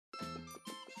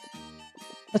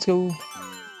Let's go.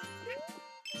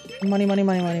 Money, money,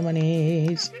 money, money,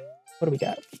 monies. What do we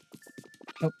got?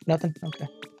 Nope, nothing. Okay.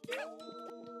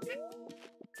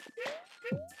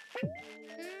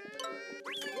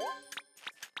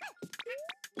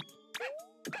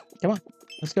 Come on,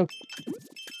 let's go.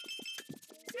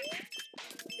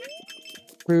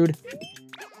 Rude.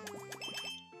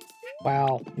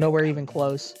 Wow, nowhere even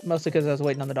close. Mostly because I was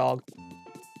waiting on the dog.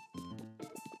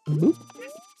 Boop.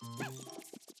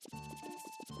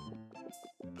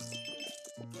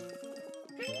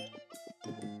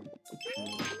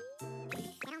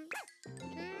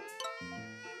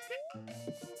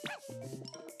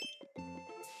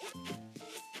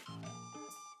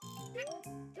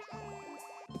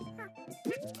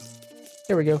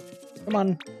 There we go. Come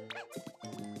on.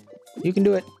 You can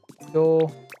do it.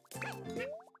 Go.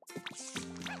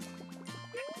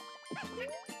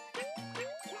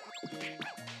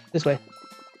 This way. I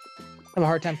have a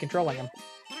hard time controlling him.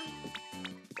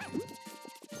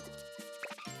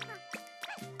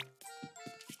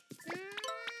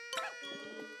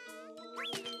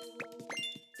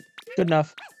 Good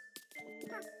enough.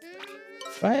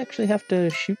 Do I actually have to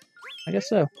shoot? I guess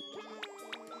so.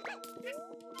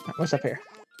 What's up here?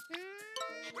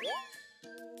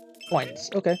 Coins.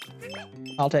 Okay.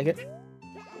 I'll take it.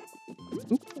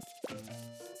 Oop.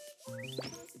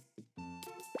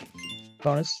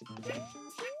 Bonus.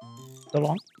 So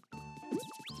long.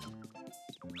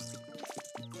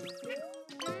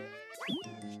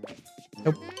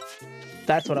 Nope.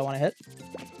 That's what I want to hit.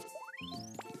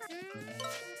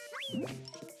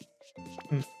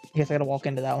 I guess I gotta walk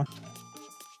into that one.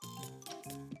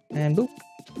 And boop.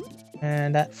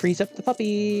 And that frees up the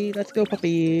puppy. Let's go,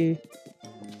 puppy.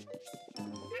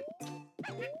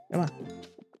 Come on.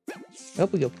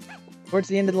 Up we go. Towards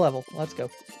the end of the level. Let's go.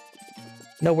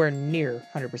 Nowhere near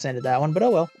 100% of that one, but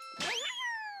oh well.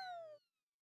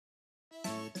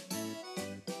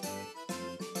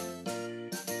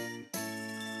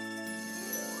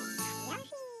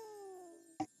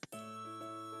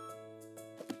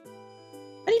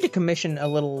 I need to commission a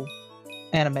little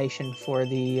animation for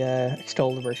the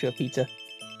Extol the Virtue of Pizza.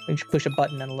 We should push a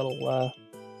button and a little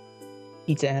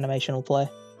pizza animation will play.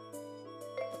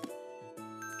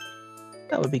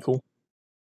 That would be cool.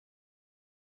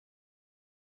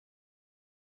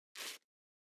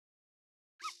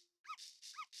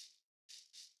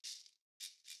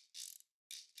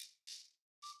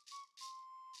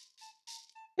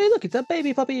 Hey, look, it's a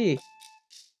baby puppy!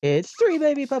 It's 3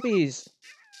 baby puppies!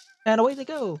 And away they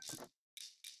go!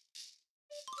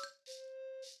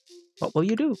 What will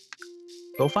you do?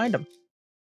 Go find them.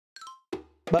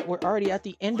 But we're already at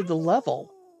the end of the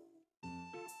level.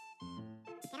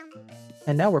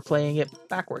 And now we're playing it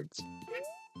backwards.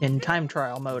 In time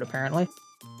trial mode, apparently.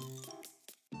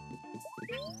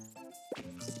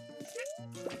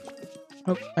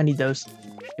 Oh, I need those.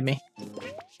 Give me.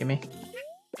 Give me.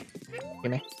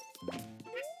 Give me.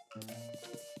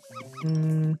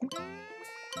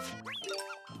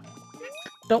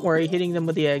 Don't worry, hitting them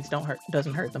with the eggs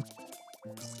doesn't hurt them.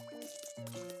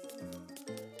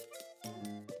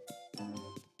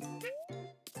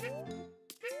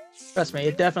 Trust me,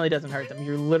 it definitely doesn't hurt them.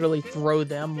 You literally throw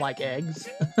them like eggs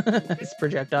as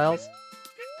projectiles.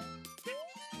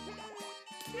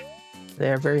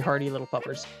 They are very hardy little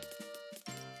puppers.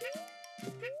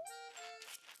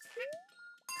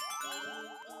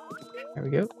 There we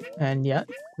go. And yeah,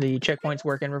 the checkpoints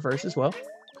work in reverse as well.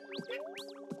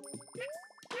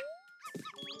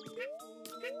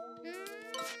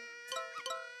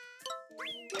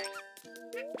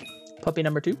 Puppy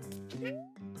number 2.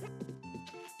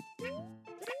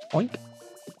 Oink.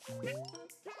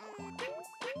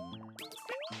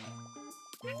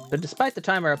 But despite the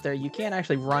timer up there, you can't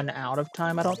actually run out of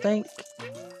time, I don't think.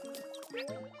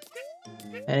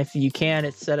 And if you can,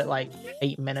 it's set at like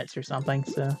 8 minutes or something,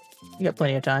 so you got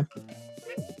plenty of time.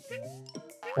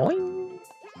 Boing.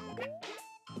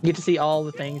 You get to see all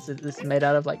the things that this is made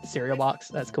out of, like the cereal box.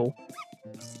 That's cool.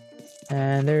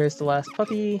 And there's the last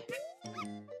puppy.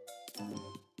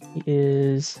 He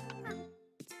is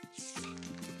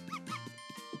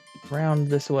around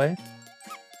this way.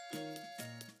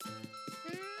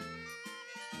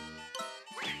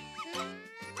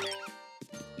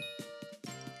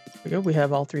 There we go. We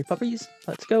have all 3 puppies.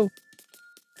 Let's go.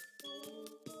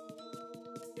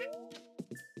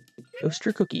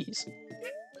 Toaster cookies.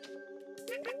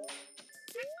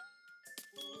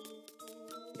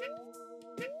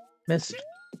 Missed.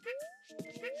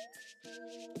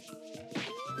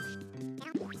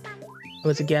 I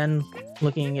was again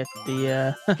looking at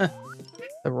the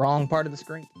the wrong part of the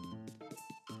screen.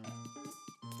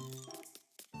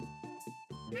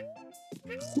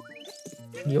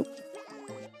 Yup.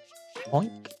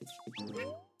 Boink.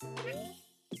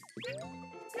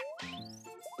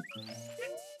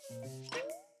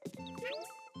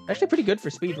 Actually pretty good for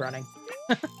speed running.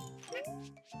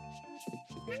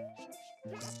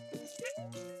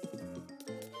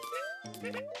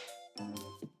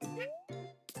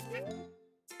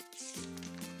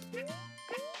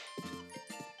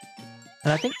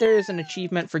 And I think there is an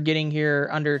achievement for getting here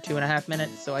under 2.5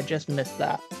 minutes, so I just missed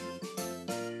that.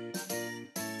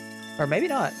 Or maybe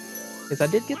not, because I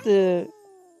did get the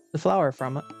flower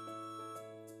from it.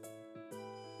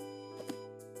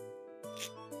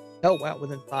 Oh wow,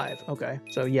 within 5. Okay,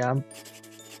 so yeah, I'm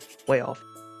way off.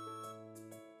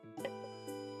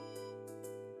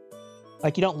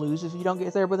 Like, you don't lose if you don't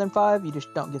get there within 5, you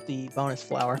just don't get the bonus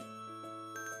flower.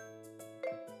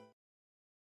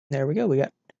 There we go, we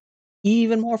got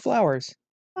even more flowers.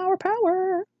 Flower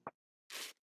power!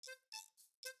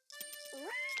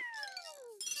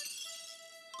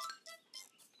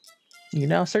 You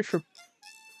now search for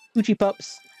Poochy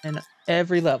pups in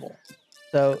every level.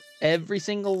 So every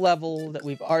single level that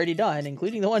we've already done,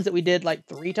 including the ones that we did like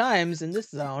 3 times in this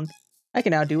zone, I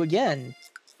can now do again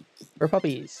for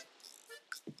puppies.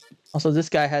 Also, this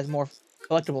guy has more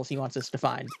collectibles he wants us to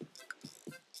find.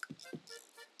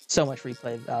 So much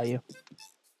replay value.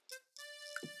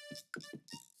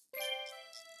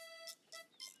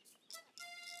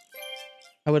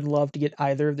 I would love to get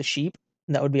either of the sheep.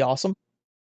 That would be awesome.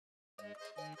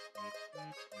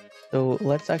 So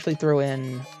let's actually throw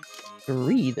in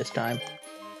 3 this time.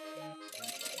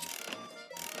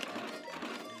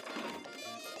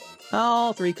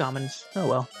 Oh, 3 commons. Oh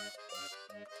well.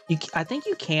 I think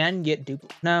you can get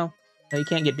No, you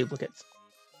can't get duplicates.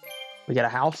 We got a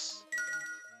house,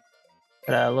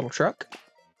 got a little truck,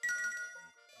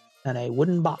 and a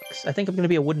wooden box. I think I'm going to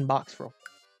be a wooden box for.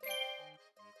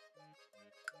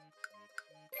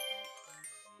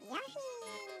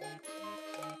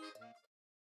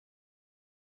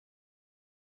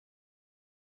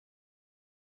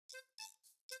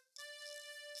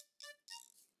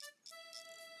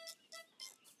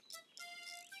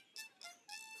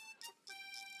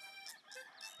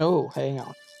 Oh, hang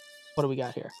on. What do we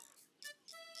got here?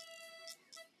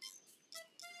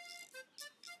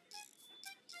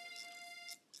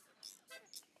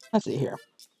 Let's see here.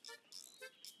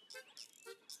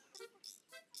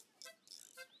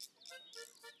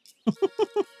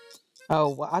 Oh,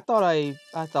 well, I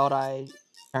thought I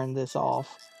turned this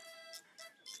off.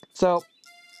 So,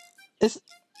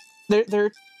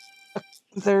 there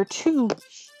are 2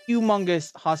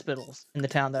 humongous hospitals in the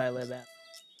town that I live in,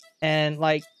 and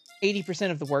like 80%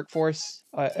 of the workforce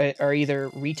are either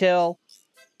retail,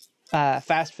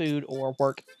 fast food, or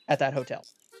work at that hotel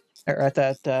or at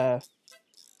that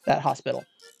hospital.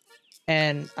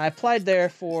 And I applied there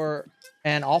for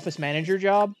an office manager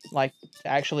job, like to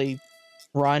actually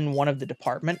run one of the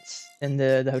departments in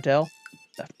the hotel.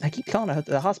 I keep calling it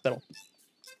the hospital.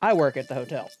 I work at the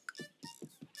hotel.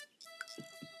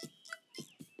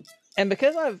 And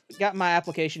because I've got my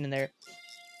application in there,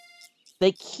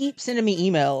 they keep sending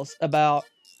me emails about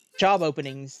job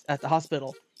openings at the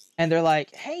hospital. And they're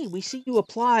like, hey, we see you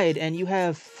applied and you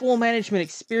have full management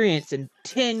experience and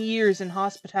 10 years in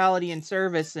hospitality and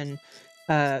service and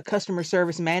customer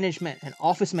service management and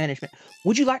office management.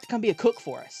 Would you like to come be a cook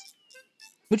for us?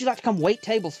 Would you like to come wait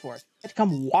tables for us? Would you like to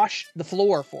come wash the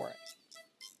floor for it?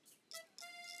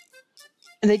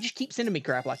 And they just keep sending me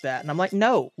crap like that. And I'm like,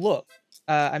 no, look,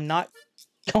 I'm not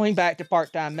going back to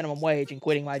part-time minimum wage and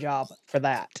quitting my job for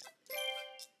that.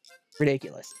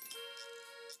 Ridiculous.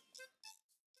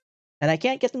 And I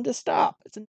can't get them to stop.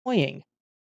 It's annoying.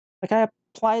 Like, I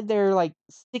applied there like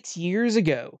 6 years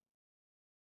ago.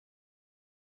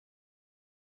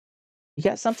 You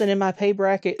got something in my pay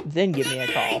bracket, then give me a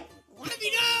call. Let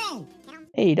me know!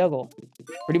 Hey, Dougal.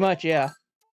 Pretty much, yeah.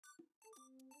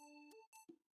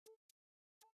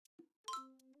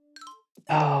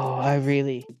 Oh, I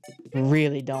really,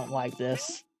 really don't like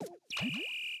this.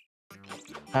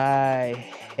 I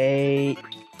hate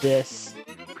this.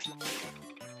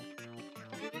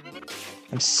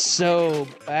 I'm so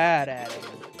bad at it.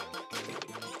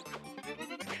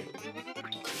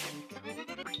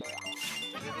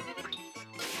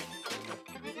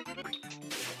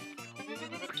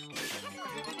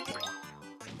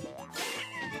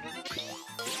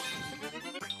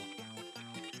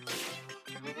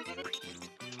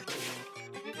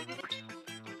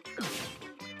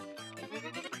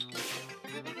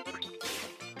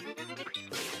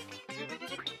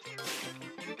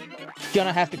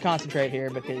 Gonna have to concentrate here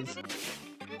because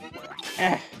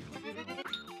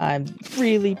I'm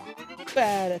really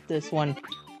bad at this one.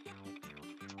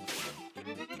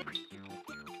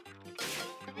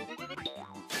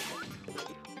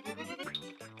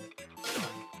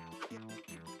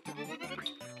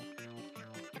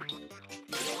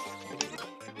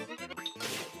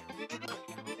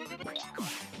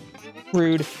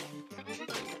 Rude.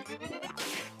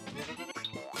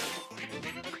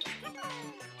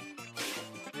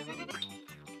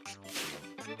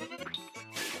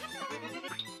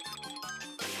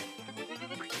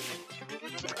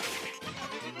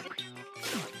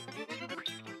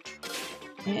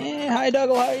 Hi,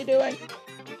 Dougal. How are you doing?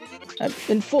 I'm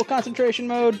in full concentration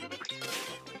mode.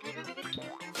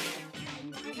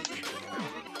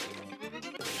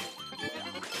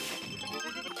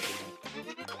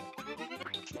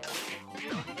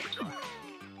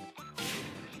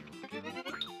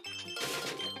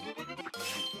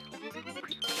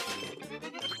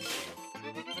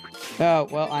 Oh,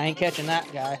 well, I ain't catching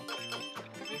that guy.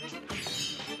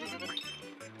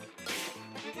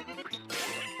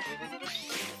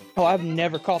 Oh, I've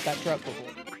never caught that truck before.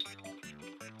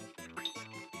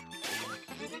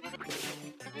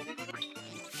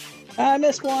 I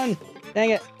missed one!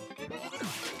 Dang it.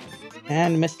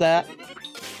 And missed that.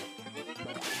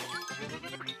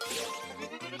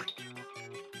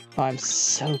 Oh, I'm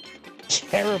so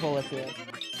terrible at this.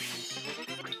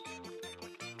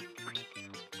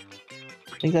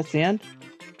 I think that's the end?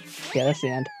 Yeah, that's the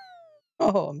end.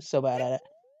 Oh, I'm so bad at it.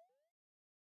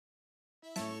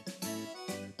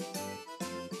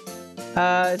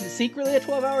 Is it secretly a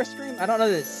 12-hour stream? I don't know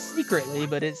that it's secretly,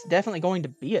 but it's definitely going to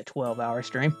be a 12-hour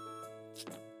stream.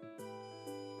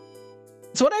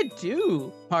 That's what I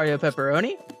do, Mario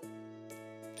Pepperoni.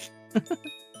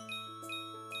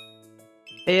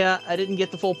 Yeah, I didn't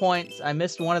get the full points. I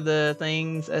missed one of the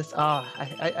things.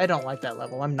 I don't like that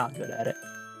level. I'm not good at it.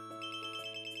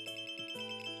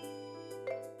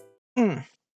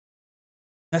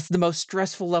 That's the most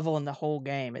stressful level in the whole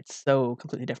game. It's so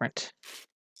completely different.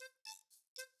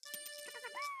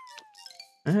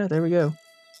 There we go.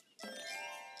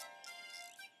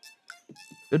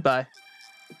 Goodbye.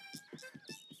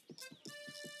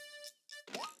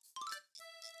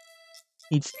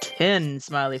 Needs 10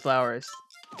 smiley flowers.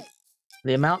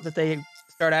 The amount that they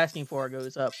start asking for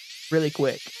goes up really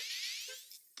quick.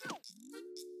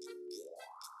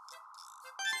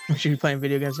 Should be playing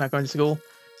video games, not going to school.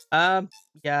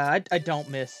 Yeah, I don't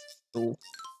miss school.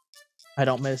 I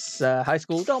don't miss high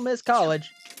school. Don't miss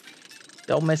college.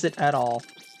 Don't miss it at all.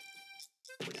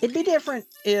 It'd be different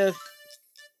if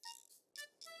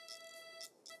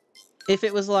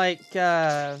it was like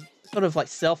sort of like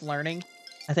self-learning.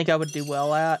 I think I would do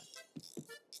well at.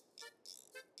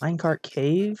 Minecart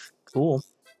cave? Cool.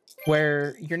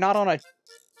 Where you're not on a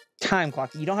time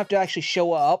clock. You don't have to actually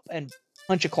show up and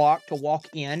punch a clock to walk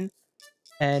in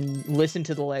and listen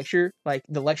to the lecture. Like,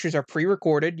 the lectures are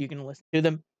pre-recorded. You can listen to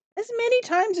them as many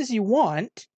times as you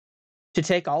want to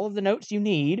take all of the notes you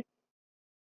need.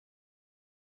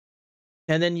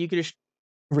 And then you can just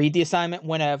read the assignment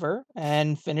whenever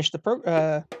and finish the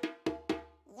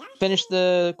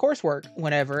coursework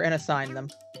whenever and assign them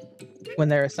when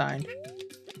they're assigned.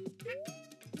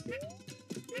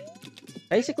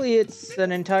 Basically, it's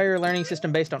an entire learning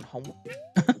system based on homework.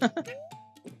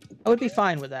 I would be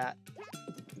fine with that.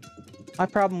 My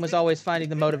problem was always finding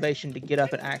the motivation to get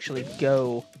up and actually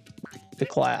go to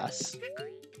class.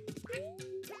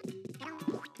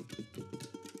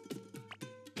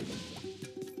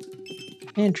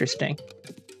 Interesting.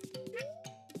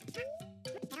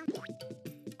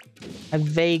 I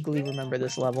vaguely remember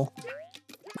this level.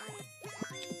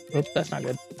 Oops, that's not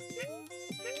good.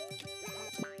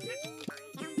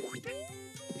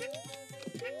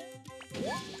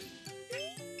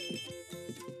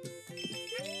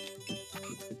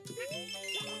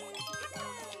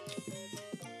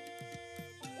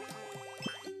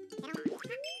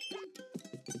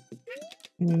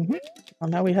 Well,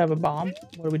 now we have a bomb.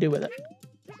 What do we do with it?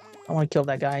 I want to kill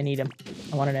that guy. I need him.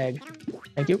 I want an egg.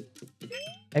 Thank you.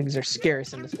 Eggs are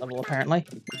scarce in this level, apparently.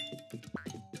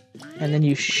 And then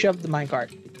you shove the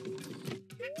minecart.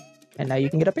 And now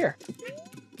you can get up here.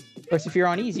 Of course, if you're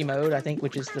on easy mode, I think,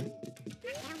 which is the...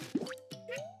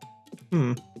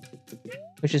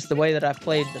 Which is the way that I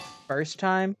played the first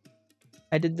time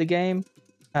I did the game.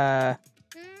 Where'd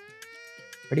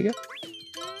he go?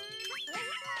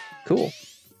 Cool.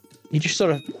 You just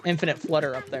sort of infinite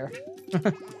flutter up there.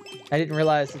 I didn't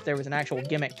realize that there was an actual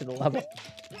gimmick to the level.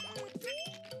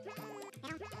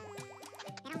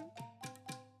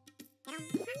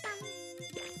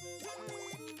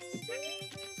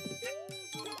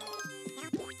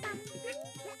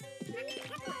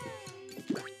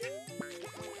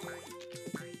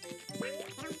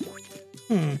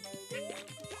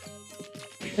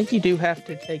 I think you do have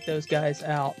to take those guys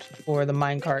out for the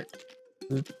minecart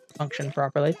to function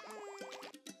properly.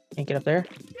 Can't get up there.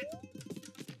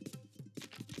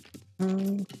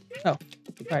 Oh.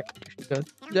 Alright, go.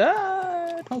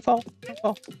 Ah, don't fall. Don't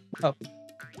fall. Oh,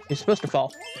 you're supposed to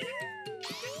fall.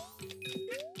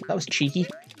 That was cheeky.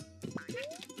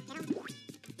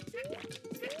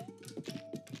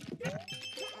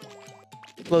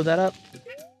 Blow that up.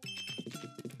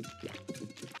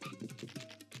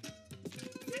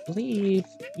 I believe,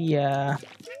 yeah.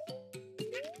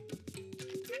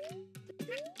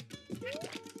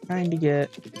 Trying to get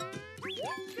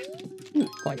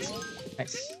points.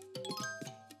 Nice.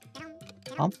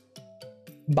 Bomb.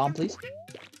 Bomb, please.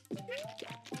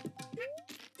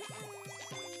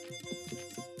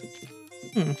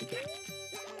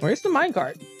 Where's the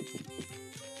minecart?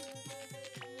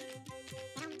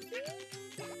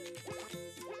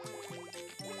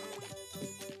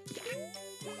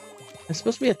 There's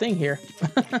supposed to be a thing here.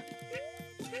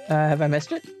 Have I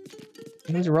missed it?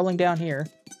 It was rolling down here.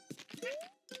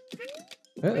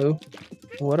 Uh-oh.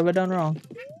 What have I done wrong?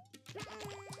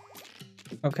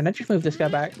 Oh, can I just move this guy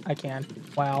back? I can.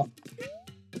 Wow.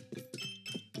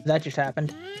 That just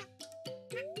happened.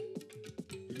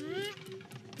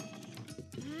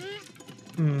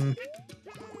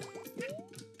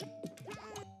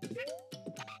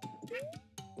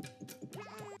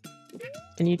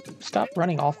 Can you stop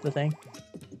running off the thing?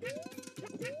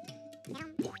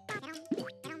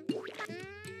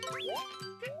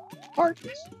 Parts.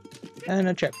 And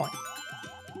a checkpoint.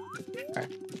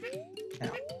 Alright.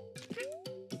 Now.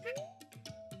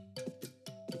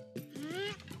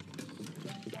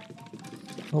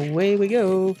 Away we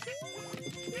go.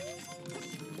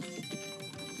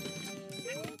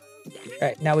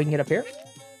 Alright, now we can get up here.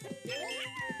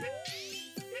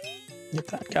 Get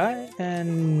that guy,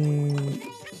 and...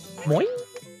 Moink?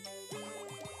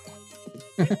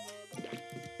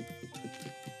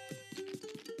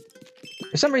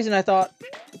 For some reason I thought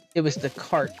it was the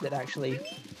cart that actually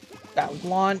got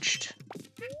launched.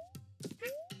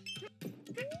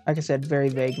 Like I said, very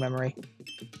vague memory.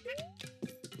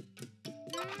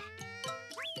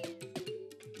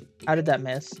 How did that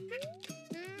miss?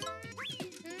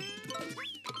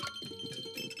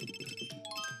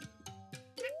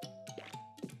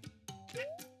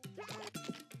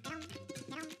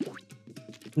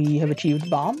 We have achieved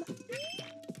bomb.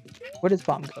 Where does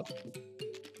bomb go?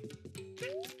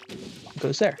 Bomb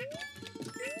goes there.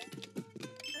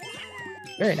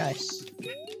 Very nice.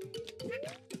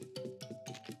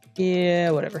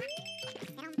 Yeah, whatever.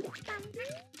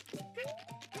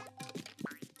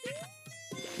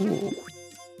 Ooh.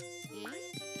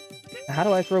 How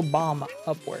do I throw bomb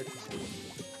upwards?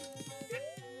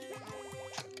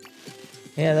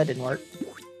 Yeah, that didn't work.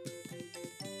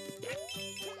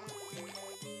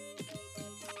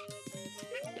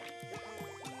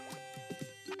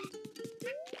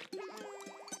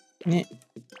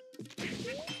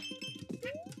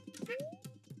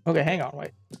 Okay, hang on,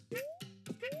 wait.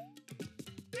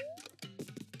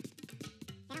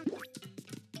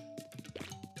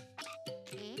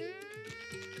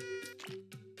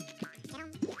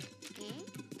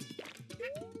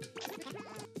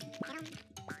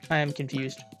 I am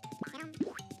confused.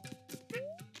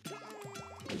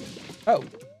 Oh,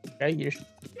 okay, you're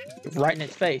right in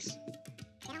its face.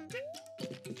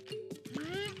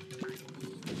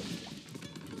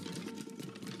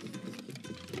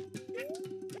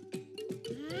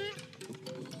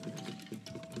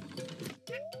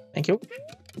 Thank you.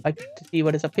 I'd like to see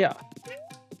what is up here.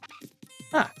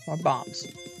 Ah, more bombs.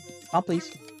 Bomb,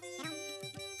 please.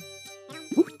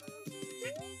 Ooh.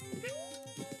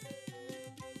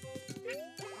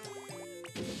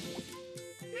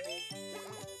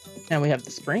 And we have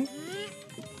the spring.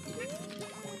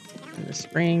 And the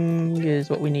spring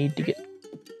is what we need to get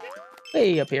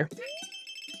way up here.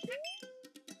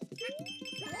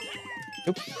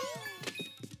 Oops.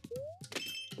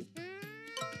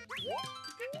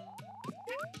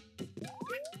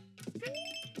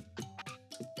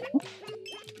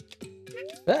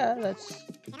 Ah, that's...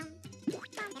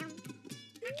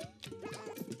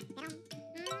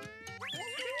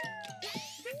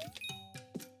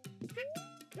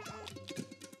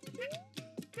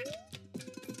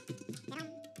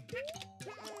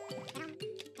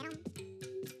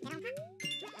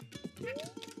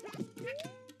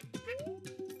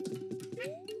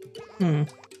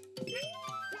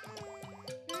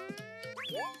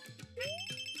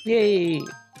 Yay!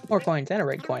 More coins and a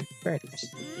red coin. Very nice.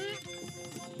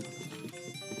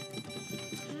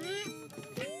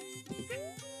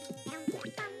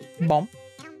 Bomb.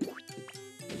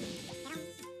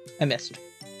 I missed.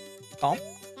 Bomb.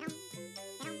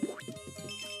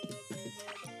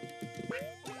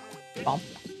 Bomb.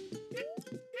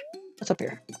 What's up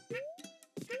here?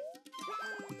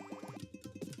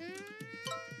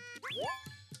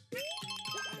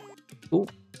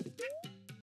 Cool.